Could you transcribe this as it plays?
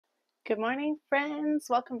Good morning, friends.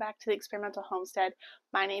 Welcome back to the Experimental Homestead.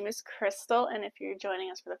 My name is Crystal, and if you're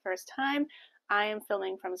joining us for the first time, I am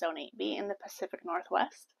filming from Zone 8B in the Pacific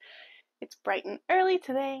Northwest. It's bright and early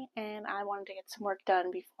today, and I wanted to get some work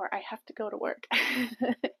done before I have to go to work.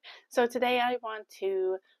 So today I want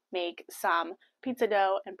to make some pizza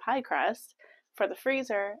dough and pie crust for the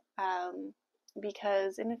freezer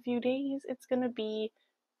because in a few days it's going to be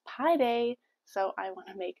pie day, so I want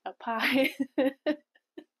to make a pie.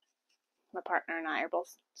 My partner and I are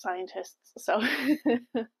both scientists, so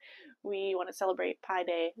we want to celebrate Pie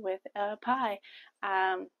Day with a pie.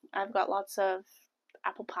 I've got lots of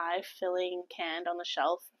apple pie filling canned on the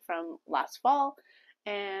shelf from last fall,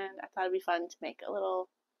 and I thought it'd be fun to make a little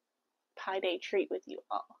Pie Day treat with you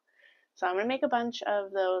all. So I'm going to make a bunch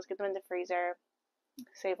of those, get them in the freezer,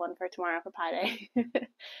 save one for tomorrow for Pie Day.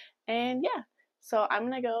 And yeah, so I'm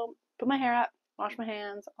going to go put my hair up, wash my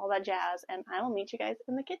hands, all that jazz, and I will meet you guys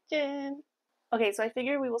in the kitchen. Okay, so I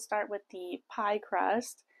figure we will start with the pie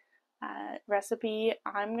crust recipe.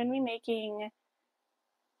 I'm going to be making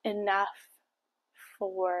enough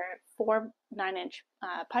for 4 9-inch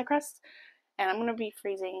pie crusts, and I'm going to be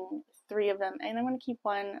freezing 3 of them, and I'm going to keep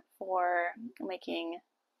one for making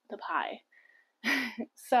the pie.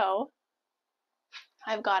 So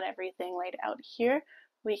I've got everything laid out here.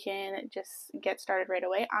 We can just get started right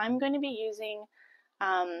away. I'm going to be using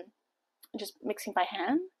just mixing by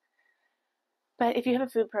hand, but if you have a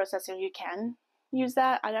food processor, you can use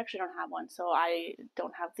that. I actually don't have one, so I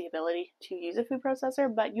don't have the ability to use a food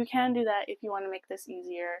processor, but you can do that if you want to make this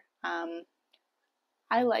easier.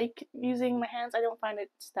 I like using my hands. I don't find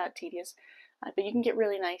it's that tedious, but you can get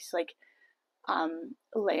really nice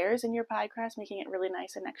layers in your pie crust, making it really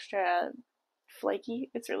nice and extra flaky.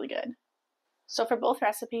 It's really good. So for both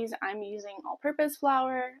recipes, I'm using all-purpose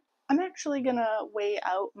flour. I'm actually gonna weigh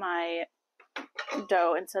out my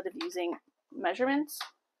dough instead of using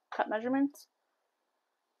cup measurements,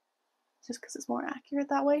 just because it's more accurate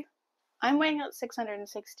that way. I'm weighing out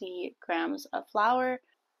 660 grams of flour.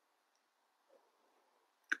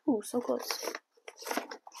 Ooh, so close.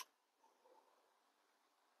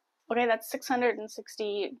 Okay, that's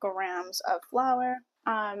 660 grams of flour.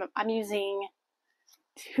 I'm using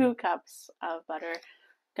 2 cups of butter.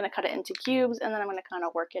 I'm gonna cut it into cubes, and then I'm gonna kind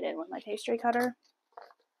of work it in with my pastry cutter.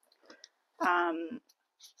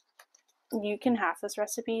 You can half this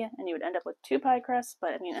recipe, and you would end up with 2 pie crusts,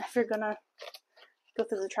 but I mean, if you're gonna go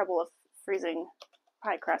through the trouble of freezing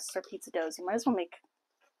pie crusts or pizza doughs, you might as well make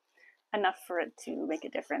enough for it to make a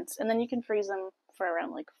difference. And then you can freeze them for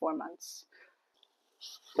around like 4 months.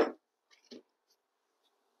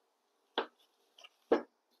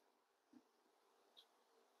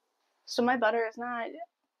 So my butter is not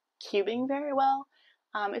cubing very well.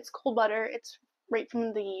 It's cold butter. It's right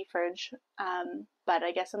from the fridge. But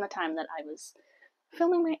I guess in the time that I was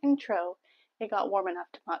filming my intro, it got warm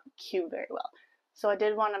enough to not cube very well. So I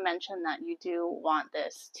did want to mention that you do want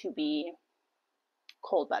this to be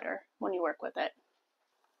cold butter when you work with it.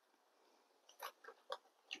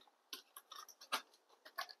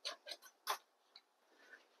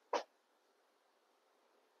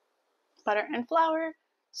 Butter and flour.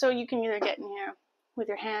 So you can either get in here with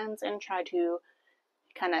your hands and try to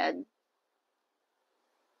kind of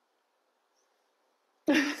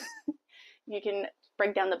you can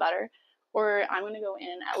break down the butter, or I'm going to go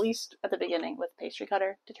in at least at the beginning with pastry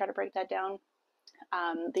cutter to try to break that down.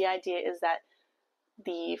 The idea is that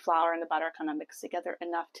the flour and the butter kind of mix together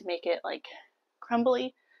enough to make it like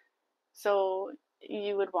crumbly. So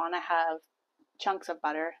you would want to have chunks of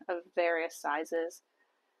butter of various sizes,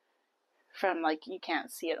 from like you can't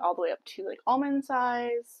see it all the way up to like almond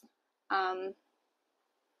size. And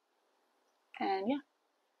yeah.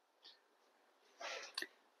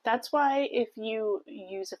 That's why if you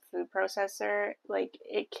use a food processor, like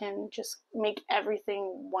it can just make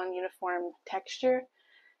everything one uniform texture,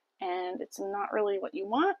 and it's not really what you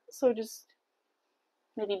want. So just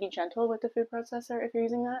maybe be gentle with the food processor if you're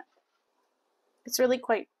using that. It's really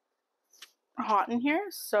quite hot in here,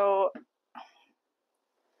 so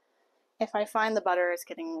if I find the butter is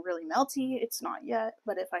getting really melty, it's not yet,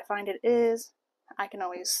 but if I find it is, I can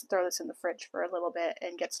always throw this in the fridge for a little bit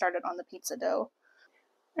and get started on the pizza dough.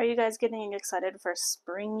 Are you guys getting excited for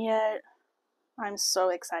spring yet? I'm so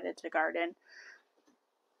excited to garden.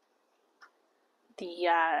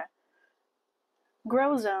 The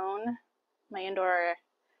grow zone, my indoor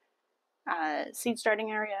seed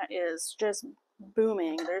starting area, is just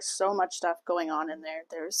booming. There's so much stuff going on in there.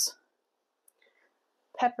 There's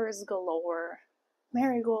peppers galore,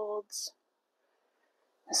 marigolds,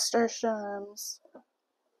 nasturtiums,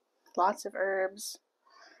 lots of herbs.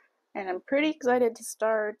 And I'm pretty excited to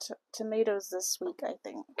start tomatoes this week, I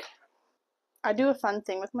think. I do a fun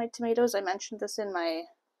thing with my tomatoes. I mentioned this in my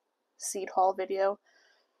seed haul video.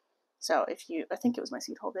 So I think it was my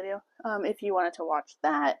seed haul video. If you wanted to watch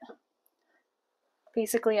that,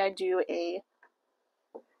 basically I do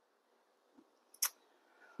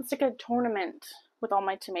it's like a tournament with all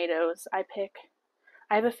my tomatoes. I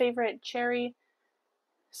have a favorite cherry,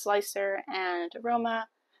 slicer, and aroma,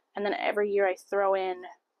 and then every year I throw in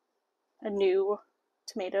a new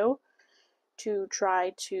tomato to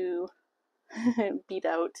try to beat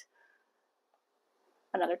out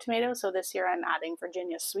another tomato. So this year I'm adding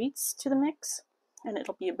Virginia Sweets to the mix, and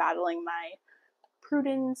it'll be battling my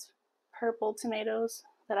Prudence purple tomatoes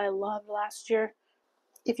that I loved last year.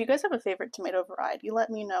 If you guys have a favorite tomato variety,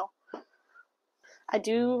 let me know. I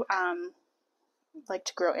do like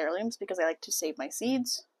to grow heirlooms because I like to save my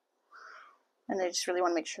seeds, and I just really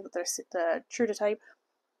want to make sure that they're true to type.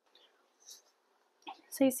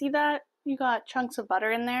 So you see that? You got chunks of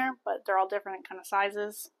butter in there, but they're all different kind of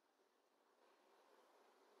sizes.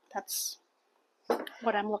 That's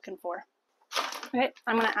what I'm looking for. Okay,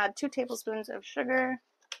 I'm going to add 2 tablespoons of sugar.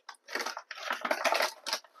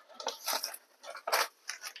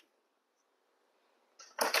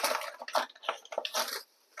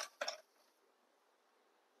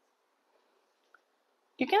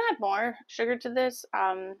 You can add more sugar to this.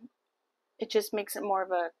 It just makes it more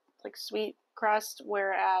of a sweet crust,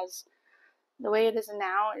 whereas the way it is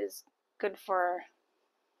now is good for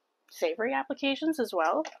savory applications as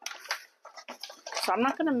well. So I'm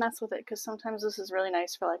not going to mess with it because sometimes this is really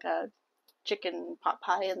nice for like a chicken pot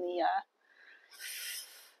pie in the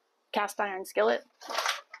cast iron skillet.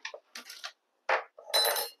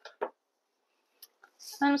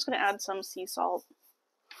 I'm just going to add some sea salt.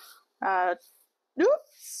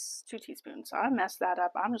 Oops, 2 teaspoons. I messed that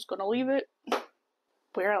up. I'm just going to leave it.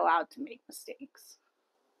 We're allowed to make mistakes.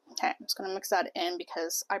 Okay, I'm just going to mix that in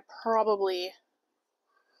because I probably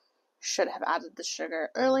should have added the sugar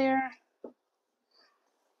earlier,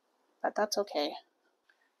 but that's okay.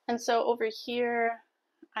 And so over here,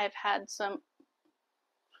 I've had some,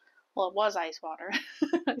 well, it was ice water.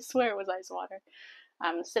 I swear it was ice water.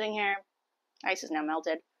 Sitting here, ice is now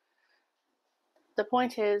melted. The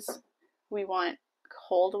point is, we want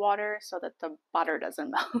cold water so that the butter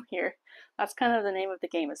doesn't melt here. That's kind of the name of the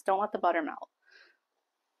game, is don't let the butter melt.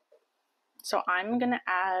 So I'm going to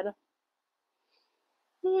add,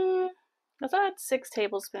 let's add 6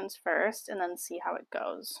 tablespoons first and then see how it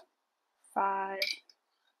goes. 5,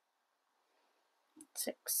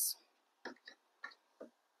 6.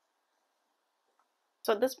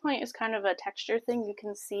 So at this point it's kind of a texture thing. You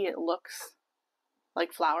can see it looks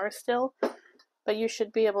like flour still, but you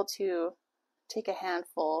should be able to take a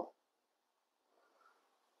handful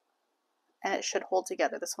and it should hold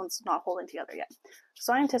together. This one's not holding together yet.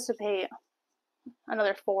 So I anticipate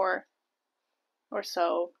another 4 or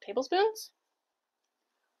so tablespoons.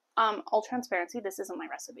 All transparency, this isn't my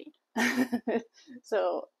recipe.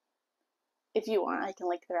 So if you want, I can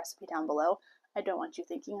link the recipe down below. I don't want you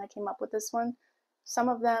thinking I came up with this one. Some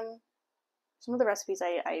of the recipes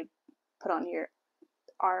I put on here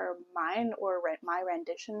are mine or my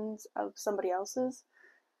renditions of somebody else's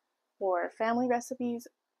or family recipes,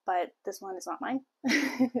 but this one is not mine.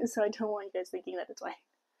 So I don't want you guys thinking that it's mine.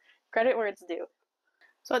 Credit where it's due.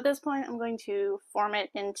 So at this point, I'm going to form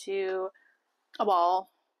it into a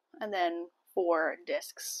ball and then 4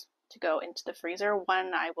 discs to go into the freezer.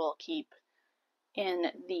 1 I will keep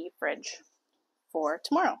in the fridge for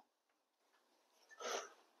tomorrow.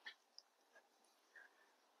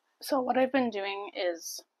 So what I've been doing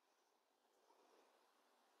is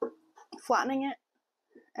flattening it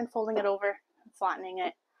and folding it over, flattening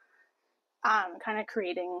it, kind of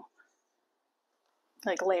creating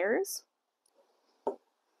like layers. Okay.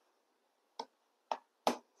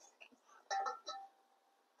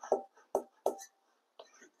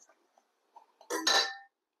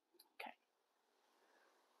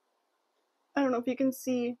 I don't know if you can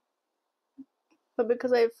see, but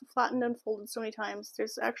because I've flattened and folded so many times,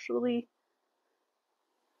 there's actually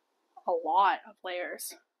a lot of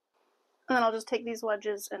layers. And then I'll just take these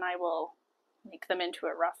wedges and I will make them into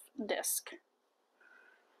a rough disc.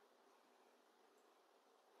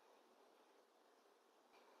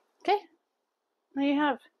 Okay, there you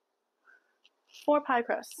have 4 pie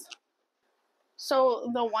crusts.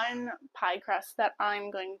 So the one pie crust that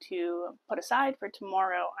I'm going to put aside for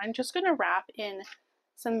tomorrow, I'm just going to wrap in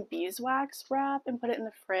some beeswax wrap and put it in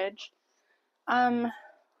the fridge.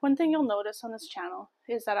 One thing you'll notice on this channel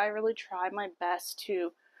is that I really try my best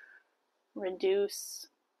to reduce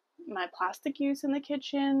my plastic use in the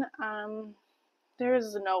kitchen. there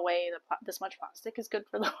is no way that this much plastic is good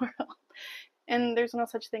for the world. And there's no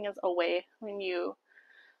such thing as a way when you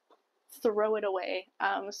throw it away.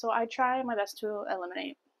 So I try my best to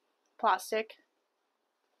eliminate plastic.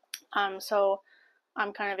 So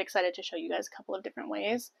I'm kind of excited to show you guys a couple of different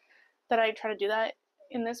ways that I try to do that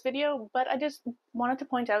in this video, but I just wanted to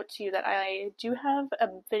point out to you that I do have a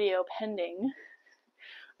video pending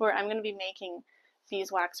where I'm going to be making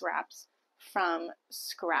beeswax wraps from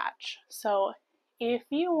scratch. So if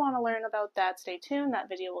you want to learn about that, stay tuned. That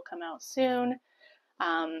video will come out soon.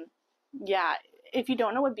 Yeah, if you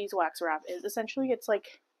don't know what beeswax wrap is, essentially it's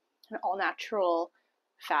like an all-natural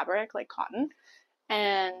fabric, like cotton,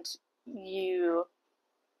 and you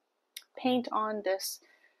paint on this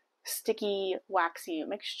sticky, waxy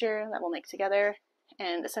mixture that we'll make together,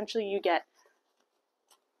 and essentially you get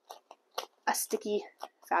a sticky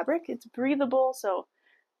fabric. It's breathable, so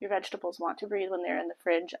your vegetables want to breathe when they're in the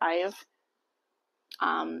fridge. I've,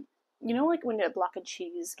 you know, like when a block of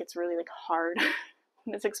cheese gets really like hard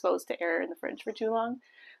when it's exposed to air in the fridge for too long?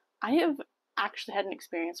 I have actually had an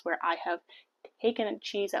experience where I have taken a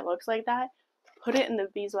cheese that looks like that, put it in the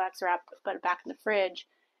beeswax wrap, put it back in the fridge,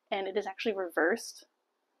 and it has actually reversed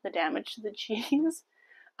the damage to the cheese.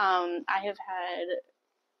 I have had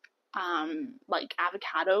like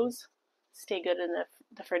avocados stay good in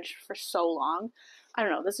the fridge for so long. I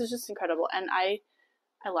don't know, this is just incredible, and I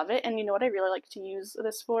love it. And you know what I really like to use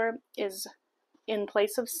this for is in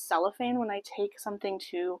place of cellophane, when I take something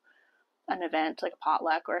to an event like a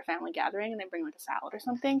potluck or a family gathering and I bring like a salad or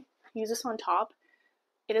something, use this on top.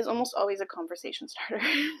 It is almost always a conversation starter.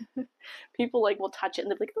 People like will touch it and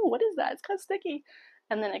they'll be like, oh, what is that? It's kind of sticky.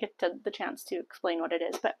 And then I get the chance to explain what it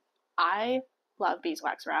is. But I love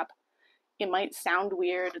beeswax wrap. It might sound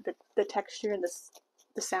weird, the texture and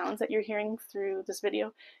the sounds that you're hearing through this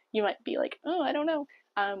video. You might be like, oh, I don't know.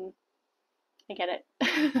 I get it.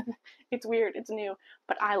 It's weird, it's new,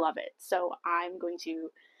 but I love it. So I'm going to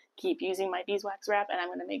keep using my beeswax wrap, and I'm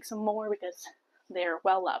going to make some more because they're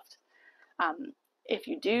well loved. If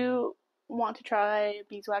you do want to try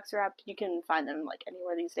beeswax wrap, you can find them like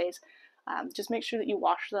anywhere these days. Just make sure that you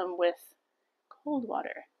wash them with cold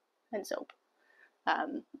water and soap.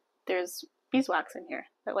 There's beeswax in here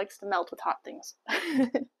that likes to melt with hot things.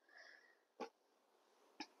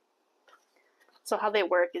 So how they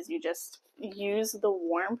work is you just use the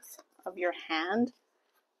warmth of your hand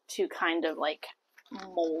to kind of like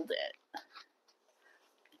mold it.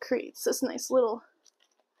 Creates this nice little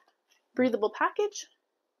breathable package,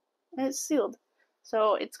 and it's sealed.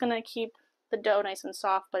 So it's going to keep the dough nice and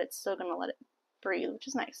soft, but it's still going to let it breathe, which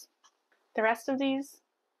is nice. The rest of these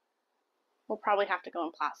will probably have to go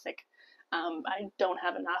in plastic. I don't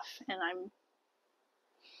have enough, and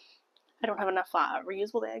I don't have enough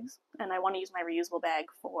reusable bags, and I want to use my reusable bag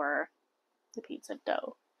for the pizza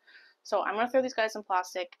dough. So I'm going to throw these guys in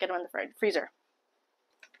plastic, get them in the freezer.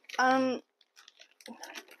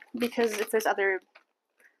 Because if there's other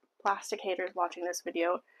plastic haters watching this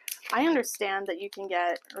video, I understand that you can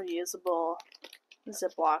get reusable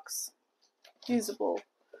Ziplocs, usable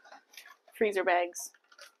freezer bags,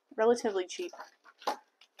 relatively cheap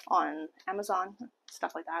on Amazon,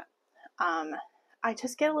 stuff like that. I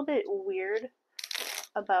just get a little bit weird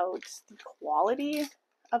about the quality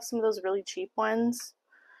of some of those really cheap ones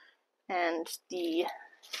and the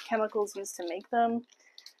chemicals used to make them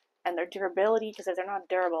and their durability, because if they're not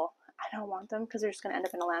durable, I don't want them because they're just going to end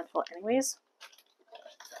up in a landfill anyways.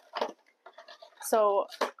 So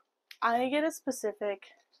I get a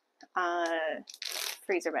specific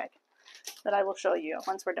freezer bag that I will show you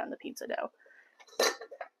once we're done the pizza dough.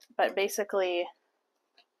 But basically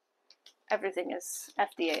everything is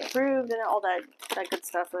FDA approved and all that good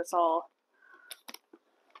stuff. It's all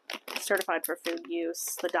certified for food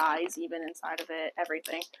use, the dyes even inside of it,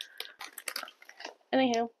 everything.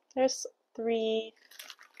 Anywho, there's 3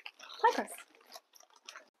 pie crusts.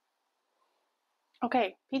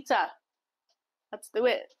 Okay, pizza. Let's do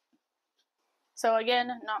it. So again,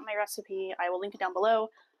 not my recipe. I will link it down below.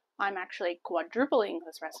 I'm actually quadrupling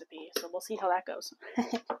this recipe, so we'll see how that goes.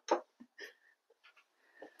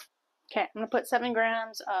 Okay, I'm going to put 7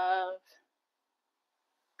 grams of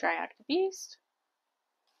dry active yeast.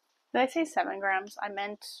 Did I say 7 grams? I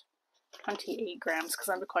meant 28 grams because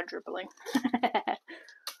I'm quadrupling.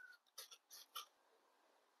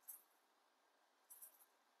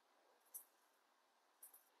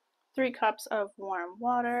 3 cups of warm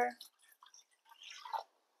water.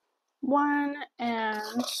 1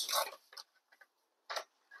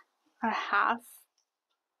 1/2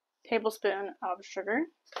 tablespoon of sugar.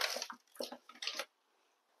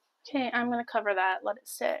 Okay, I'm going to cover that, let it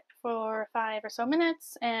sit for 5 or so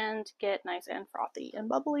minutes and get nice and frothy and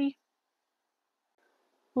bubbly.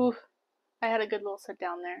 Ooh, I had a good little sit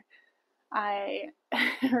down there. I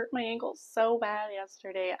hurt my ankle so bad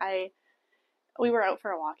yesterday. We were out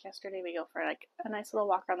for a walk yesterday. We go for like a nice little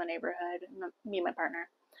walk around the neighborhood, me and my partner.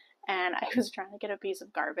 And I was trying to get a piece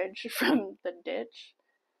of garbage from the ditch,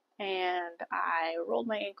 and I rolled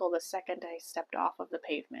my ankle the second I stepped off of the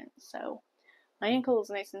pavement. So my ankle is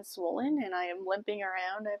nice and swollen, and I am limping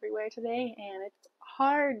around everywhere today, and it's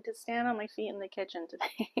hard to stand on my feet in the kitchen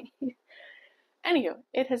today. Anywho,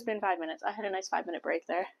 it has been 5 minutes. I had a nice 5-minute break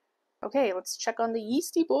there. Okay, let's check on the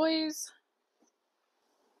yeasty boys.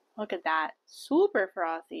 Look at that. Super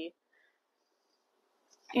frothy.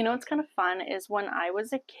 You know what's kind of fun is when I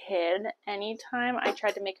was a kid, anytime I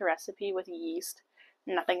tried to make a recipe with yeast,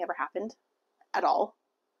 nothing ever happened at all.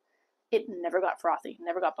 It never got frothy,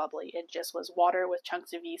 never got bubbly. It just was water with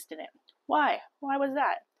chunks of yeast in it. Why? Why was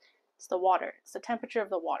that? It's the water. It's the temperature of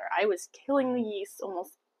the water. I was killing the yeast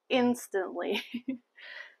almost instantly.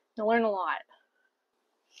 You'll learn a lot.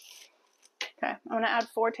 Okay, I'm going to add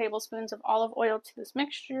 4 tablespoons of olive oil to this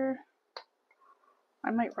mixture.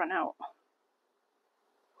 I might run out.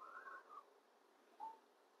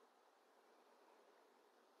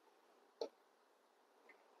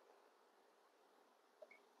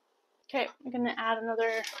 Okay, I'm going to add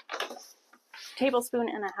another tablespoon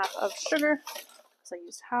and a half of sugar, because I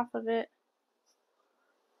used half of it.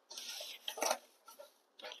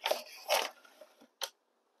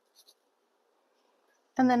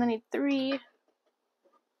 And then I need 3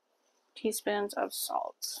 teaspoons of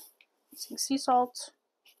salt. Using sea salt.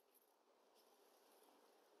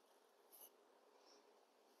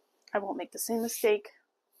 I won't make the same mistake.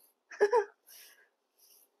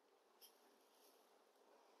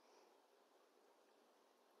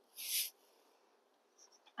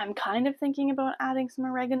 I'm kind of thinking about adding some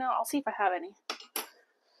oregano. I'll see if I have any.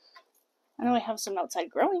 I know I have some outside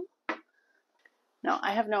growing. No,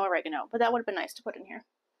 I have no oregano, but that would have been nice to put in here.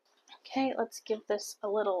 Okay, let's give this a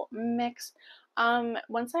little mix.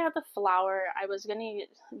 Once I have the flour, I was gonna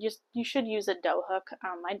you should use a dough hook.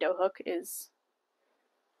 My dough hook is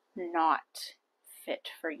not fit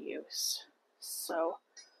for use. So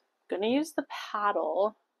I'm gonna use the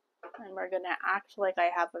paddle, and we're gonna act like I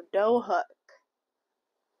have a dough hook.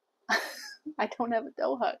 I don't have a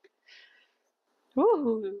dough hook.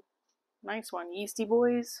 Ooh, nice one, yeasty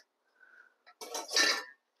boys.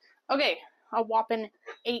 Okay, a whopping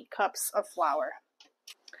 8 cups of flour.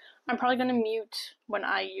 I'm probably going to mute when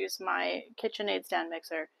I use my KitchenAid stand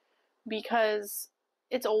mixer because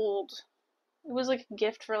it's old. It was like a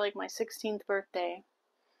gift for like my 16th birthday,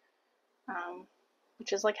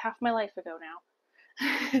 which is like half my life ago now.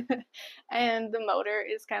 And the motor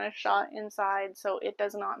is kind of shot inside, so it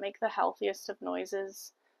does not make the healthiest of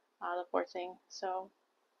noises, the poor thing. So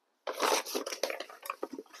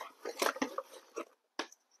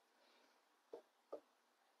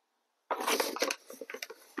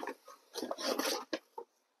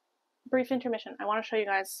brief intermission. I want to show you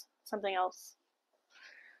guys something else.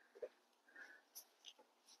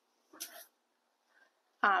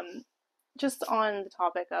 Just on the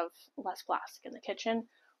topic of less plastic in the kitchen,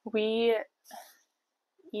 we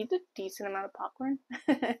eat a decent amount of popcorn.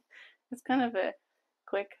 It's kind of a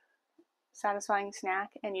quick, satisfying snack,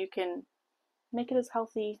 and you can make it as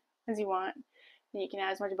healthy as you want. And you can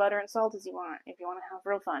add as much butter and salt as you want if you want to have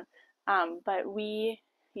real fun. But we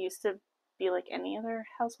used to be like any other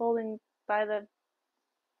household and buy the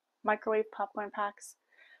microwave popcorn packs.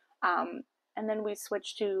 And then we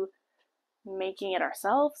switched to making it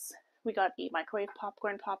ourselves. We got a microwave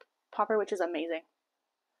popcorn popper, which is amazing.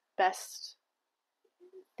 Best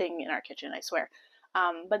thing in our kitchen, I swear.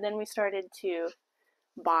 But then we started to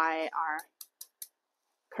buy our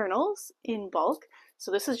kernels in bulk. So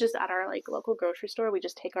this is just at our like local grocery store. We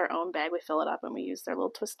just take our own bag, we fill it up, and we use their little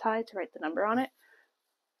twist tie to write the number on it.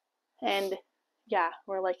 And yeah,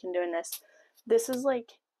 we're liking doing this. This is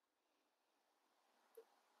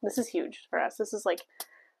huge for us. This is like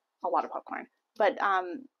a lot of popcorn. But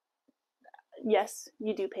yes,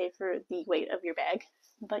 you do pay for the weight of your bag,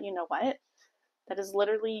 but you know what? That is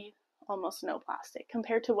literally almost no plastic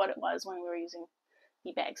compared to what it was when we were using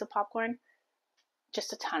the bags of popcorn.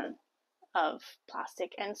 Just a ton of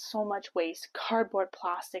plastic and so much waste. Cardboard,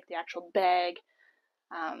 plastic, the actual bag.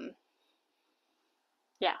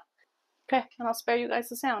 Yeah. Okay, and I'll spare you guys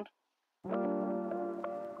the sound.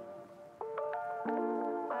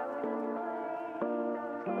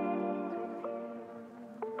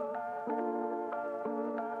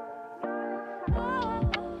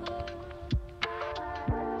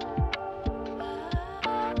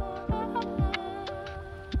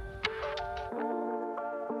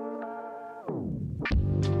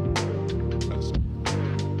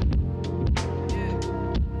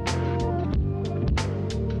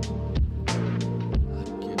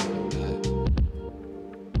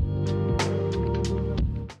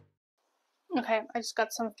 Okay, I just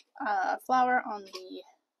got some flour on the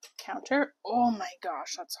counter. Oh my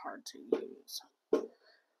gosh, that's hard to use.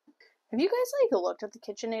 Have you guys like looked at the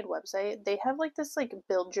KitchenAid website? They have like this like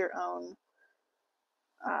build your own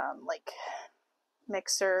like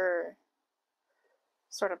mixer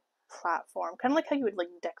sort of platform, kind of like how you would like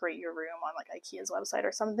decorate your room on like IKEA's website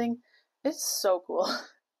or something. It's so cool.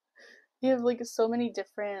 You have like so many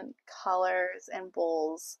different colors and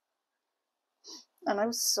bowls, and I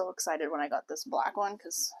was so excited when I got this black one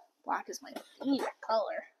because black is my favorite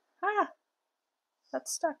color. Ah,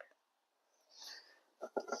 that's stuck.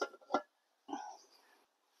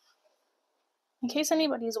 In case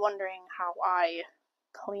anybody's wondering how I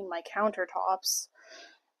clean my countertops,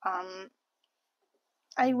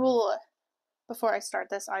 I will, before I start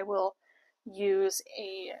this, I will use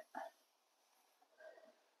a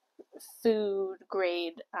food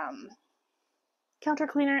grade counter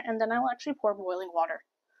cleaner, and then I will actually pour boiling water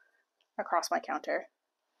across my counter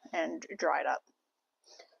and dry it up.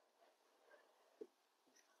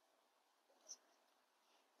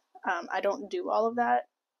 I don't do all of that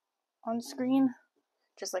on screen,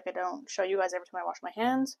 just like I don't show you guys every time I wash my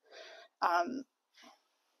hands.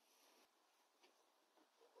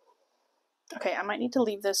 Okay, I might need to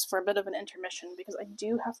leave this for a bit of an intermission because I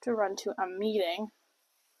do have to run to a meeting.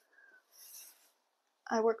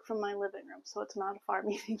 I work from my living room, so it's not a far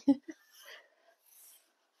meeting.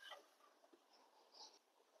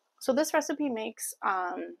 So this recipe makes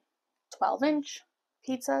 12-inch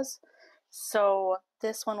pizzas. So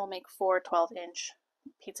this one will make 4 12-inch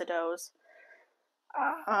pizza doughs.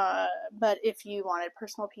 But if you wanted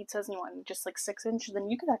personal pizzas and you wanted just like 6-inch, then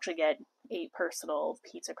you could actually get 8 personal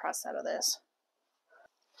pizza crusts out of this.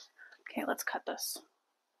 Okay, let's cut this.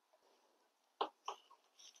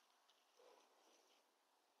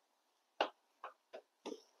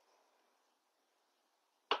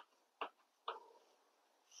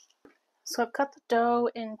 So I've cut the dough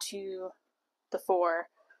into the 4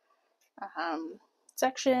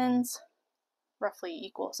 sections, roughly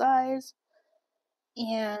equal size,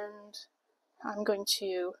 and I'm going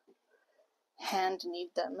to hand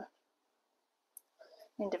knead them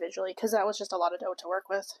individually because that was just a lot of dough to work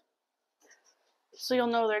with. So you'll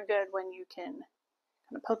know they're good when you can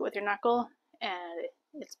kind of poke it with your knuckle and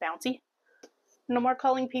it's bouncy. No more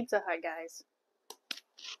calling Pizza Hut, guys.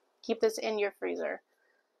 Keep this in your freezer,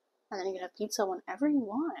 and then you can have pizza whenever you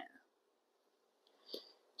want.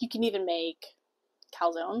 You can even make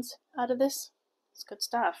calzones out of this. It's good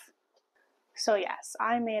stuff. So yes,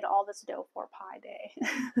 I made all this dough for Pi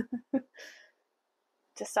Day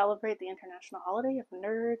to celebrate the international holiday of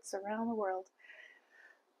nerds around the world.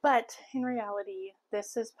 But in reality,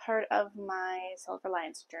 this is part of my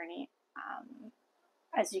self-reliance journey.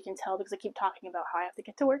 As you can tell, because I keep talking about how I have to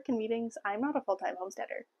get to work and meetings, I'm not a full-time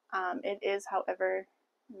homesteader. It is, however,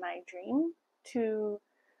 my dream to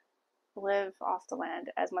live off the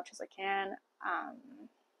land as much as I can.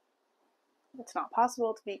 It's not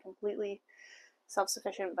possible to be completely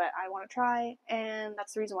self-sufficient, but I want to try, and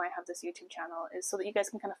that's the reason why I have this YouTube channel, is so that you guys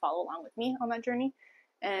can kind of follow along with me on that journey.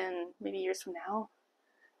 And maybe years from now,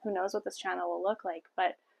 who knows what this channel will look like.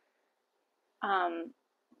 But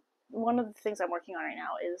one of the things I'm working on right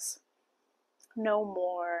now is no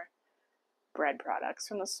more bread products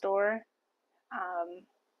from the store.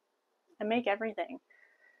 I make everything.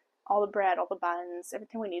 All the bread, all the buns, every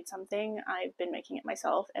time we need something, I've been making it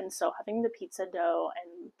myself. And so having the pizza dough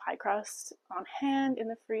and pie crust on hand in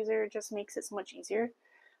the freezer just makes it so much easier.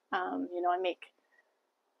 You know, I make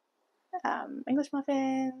English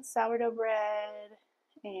muffins, sourdough bread,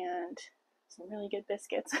 and some really good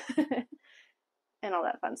biscuits and all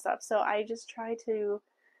that fun stuff. So I just try to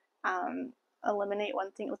eliminate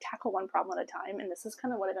one thing, tackle one problem at a time, and this is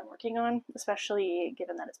kind of what I've been working on, especially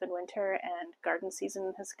given that it's been winter and garden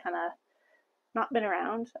season has kind of not been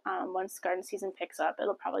around. Once garden season picks up,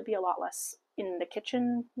 it'll probably be a lot less in the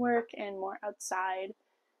kitchen work and more outside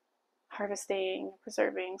harvesting,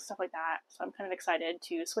 preserving, stuff like that. So I'm kind of excited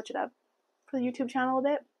to switch it up for the YouTube channel a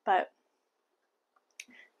bit. But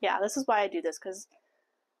yeah, this is why I do this, because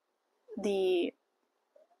the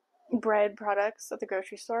bread products at the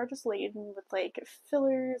grocery store are just laden with like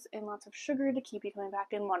fillers and lots of sugar to keep you coming back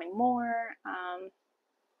and wanting more.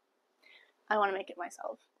 I want to make it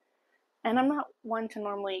myself. And I'm not one to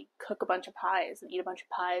normally cook a bunch of pies and eat a bunch of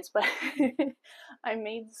pies, but I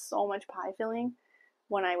made so much pie filling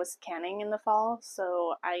when I was canning in the fall,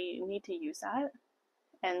 so I need to use that.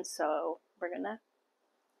 And so we're gonna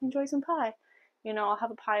enjoy some pie. You know, I'll have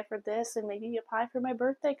a pie for this and maybe a pie for my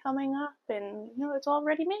birthday coming up, and you know, it's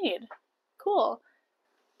already made. Cool.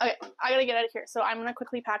 Okay, I gotta get out of here. So I'm gonna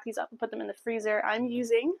quickly pack these up and put them in the freezer. I'm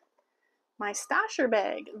using my stasher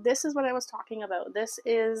bag. This is what I was talking about. This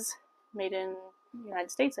is made in the United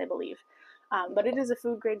States, I believe. But it is a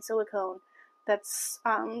food grade silicone that's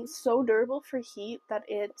so durable for heat that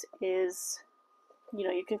it is,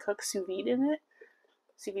 you can cook sous vide in it,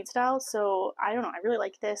 sous vide style. So I don't know, I really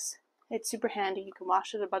like this. It's super handy. You can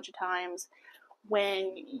wash it a bunch of times.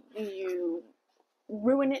 When you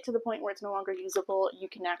ruin it to the point where it's no longer usable, you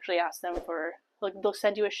can actually ask them for, like, they'll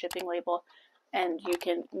send you a shipping label and you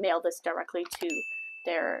can mail this directly to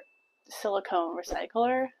their silicone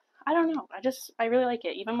recycler. I don't know, I really like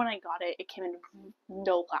it. Even when I got it, it came in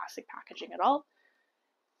no plastic packaging at all,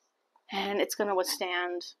 and it's going to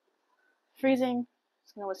withstand freezing,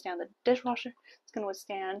 it's going to withstand the dishwasher, it's going to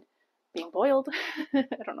withstand being boiled. I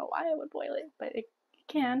don't know why I would boil it, but it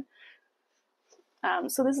can.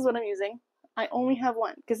 So this is what I'm using. I only have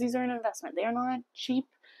one because these are an investment. They are not cheap.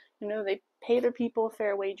 They pay their people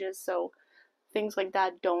fair wages, so things like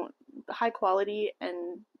that don't, high quality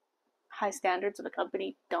and high standards of the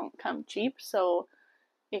company don't come cheap. So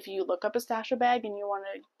if you look up a stasher bag and you want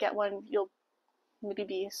to get one, you'll maybe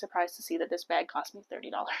be surprised to see that this bag cost me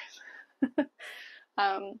 $30.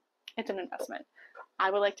 It's an investment.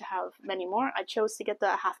 I would like to have many more. I chose to get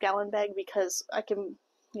the half-gallon bag because I can,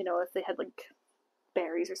 if they had like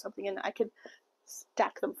berries or something in it, I could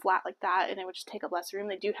stack them flat like that and it would just take up less room.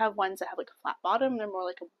 They do have ones that have like a flat bottom. They're more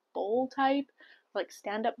like a bowl type, like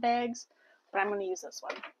stand-up bags, but I'm going to use this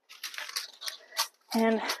one.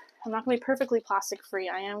 And I'm not going to be perfectly plastic free.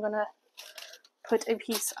 I am going to put a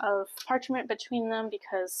piece of parchment between them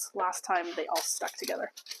because last time they all stuck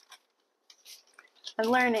together. I'm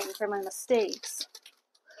learning from my mistakes.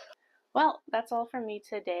 Well, that's all from me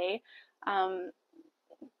today.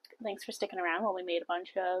 Thanks for sticking around while we made a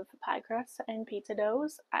bunch of pie crusts and pizza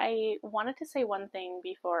doughs. I wanted to say one thing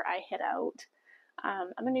before I head out.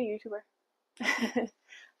 I'm a new YouTuber.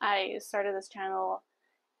 I started this channel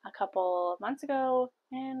a couple months ago,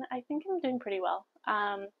 and I think I'm doing pretty well.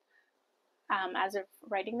 As of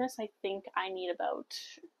writing this, I think I need about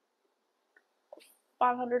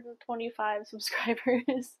 525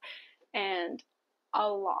 subscribers and a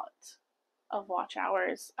lot of watch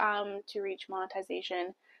hours to reach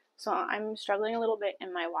monetization. So I'm struggling a little bit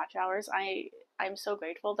in my watch hours. I'm so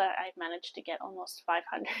grateful that I've managed to get almost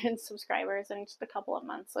 500 subscribers in just a couple of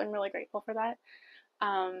months. So I'm really grateful for that.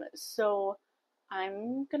 So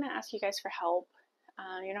I'm gonna ask you guys for help.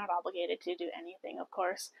 You're not obligated to do anything, of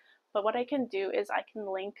course, but what I can do is I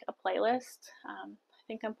can link a playlist. I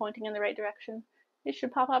think I'm pointing in the right direction. It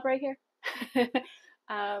should pop up right here.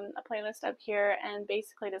 A playlist up here, and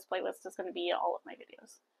basically this playlist is going to be all of my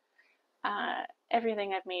videos.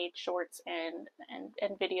 Everything I've made, shorts and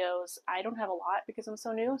videos. I don't have a lot because I'm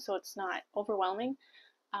so new, so it's not overwhelming.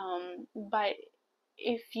 But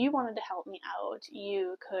if you wanted to help me out,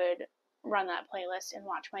 you could run that playlist and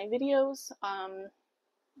watch my videos.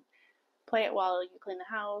 Play it while you clean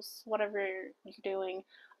the house, whatever you're doing.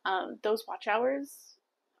 Those watch hours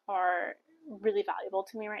are really valuable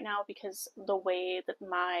to me right now because the way that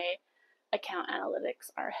my account analytics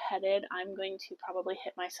are headed, I'm going to probably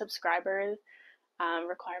hit my subscriber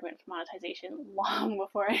requirement for monetization long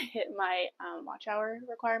before I hit my watch hour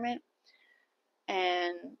requirement.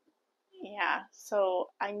 And yeah, so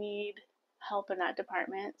I need help in that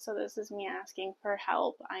department. So this is me asking for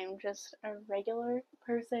help. I'm just a regular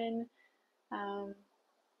person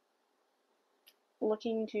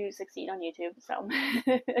looking to succeed on YouTube, so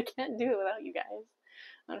I can't do it without you guys.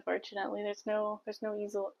 Unfortunately, there's no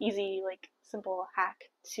easy like simple hack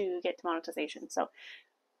to get to monetization. So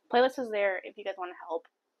playlist is there if you guys want to help.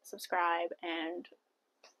 Subscribe and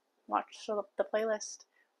watch the playlist.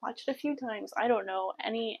 Watch it a few times. I don't know,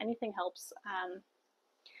 anything helps.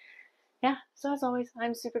 Yeah, so as always,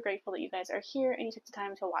 I'm super grateful that you guys are here and you took the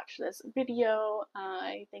time to watch this video.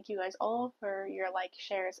 I thank you guys all for your like,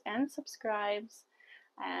 shares, and subscribes.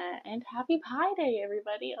 And happy Pie Day,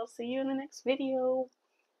 everybody. I'll see you in the next video.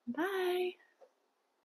 Bye!